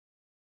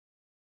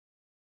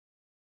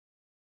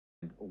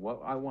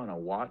what I want to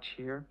watch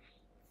here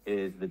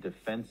is the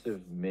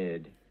defensive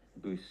mid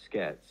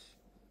Busquets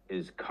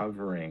is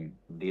covering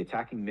the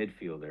attacking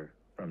midfielder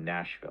from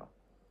Nashville.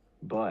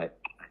 But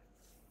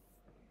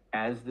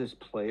as this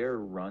player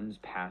runs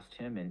past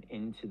him and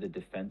into the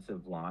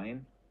defensive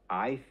line,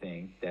 I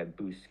think that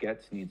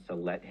Busquets needs to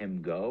let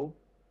him go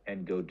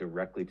and go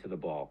directly to the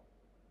ball.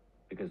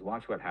 Because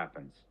watch what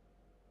happens.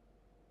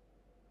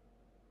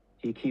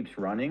 He keeps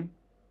running,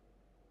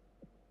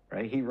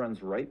 right? He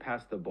runs right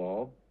past the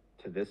ball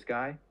to this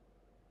guy,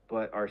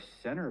 but our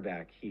center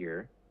back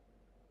here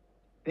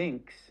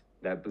thinks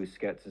that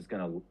Busquets is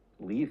going to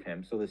leave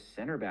him, so the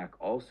center back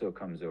also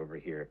comes over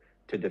here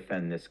to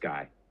defend this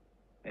guy.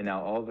 And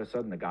now all of a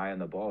sudden the guy on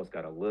the ball has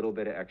got a little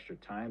bit of extra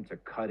time to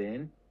cut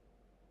in,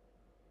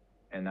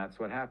 and that's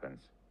what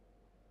happens.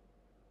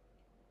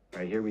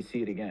 Right here we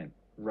see it again.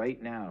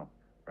 Right now,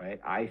 right,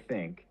 I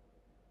think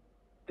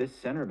this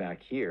center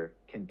back here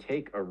can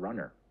take a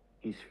runner.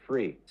 He's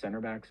free.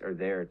 Center backs are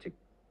there to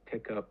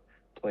pick up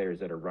players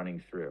that are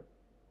running through.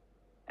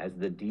 As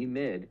the D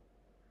mid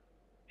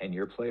and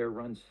your player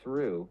runs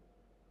through,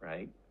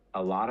 right,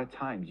 a lot of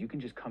times you can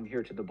just come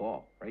here to the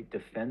ball, right?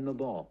 Defend the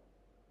ball.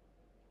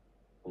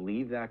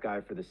 Leave that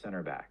guy for the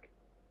center back.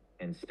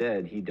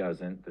 Instead, he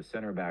doesn't, the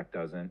center back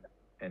doesn't,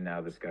 and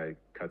now this guy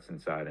cuts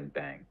inside and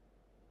bang.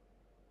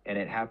 And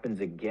it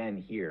happens again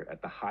here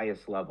at the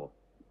highest level,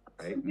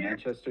 right? So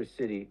Manchester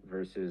City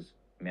versus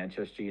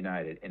Manchester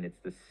United, and it's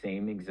the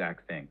same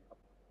exact thing.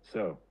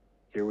 So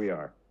here we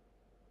are.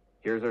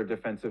 Here's our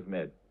defensive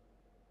mid,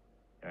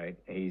 right?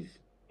 He's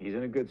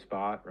in a good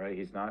spot, right?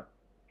 He's not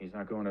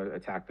going to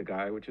attack the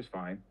guy, which is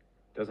fine.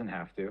 Doesn't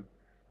have to,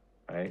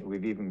 right?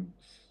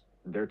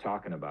 They're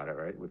talking about it,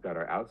 right? We've got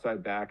our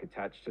outside back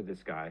attached to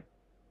this guy.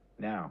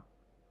 Now,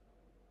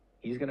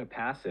 he's going to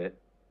pass it.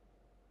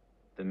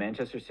 The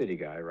Manchester City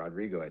guy,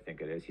 Rodrigo, I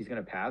think it is, he's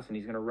going to pass and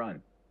he's going to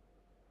run.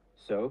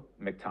 So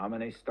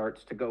McTominay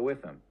starts to go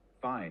with him.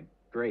 Fine,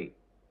 great.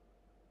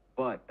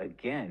 But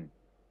again,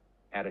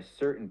 at a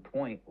certain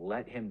point,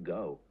 let him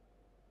go.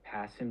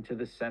 Pass him to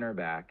the center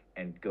back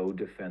and go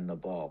defend the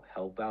ball.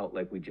 Help out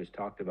like we just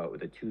talked about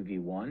with a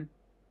 2v1.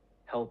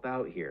 Help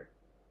out here.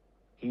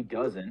 He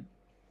doesn't.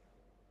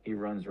 He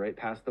runs right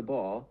past the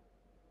ball.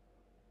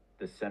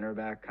 The center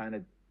back kind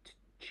of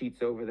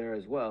cheats over there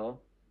as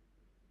well.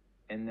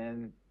 And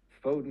then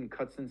Foden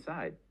cuts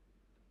inside.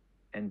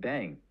 And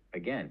bang,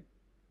 again,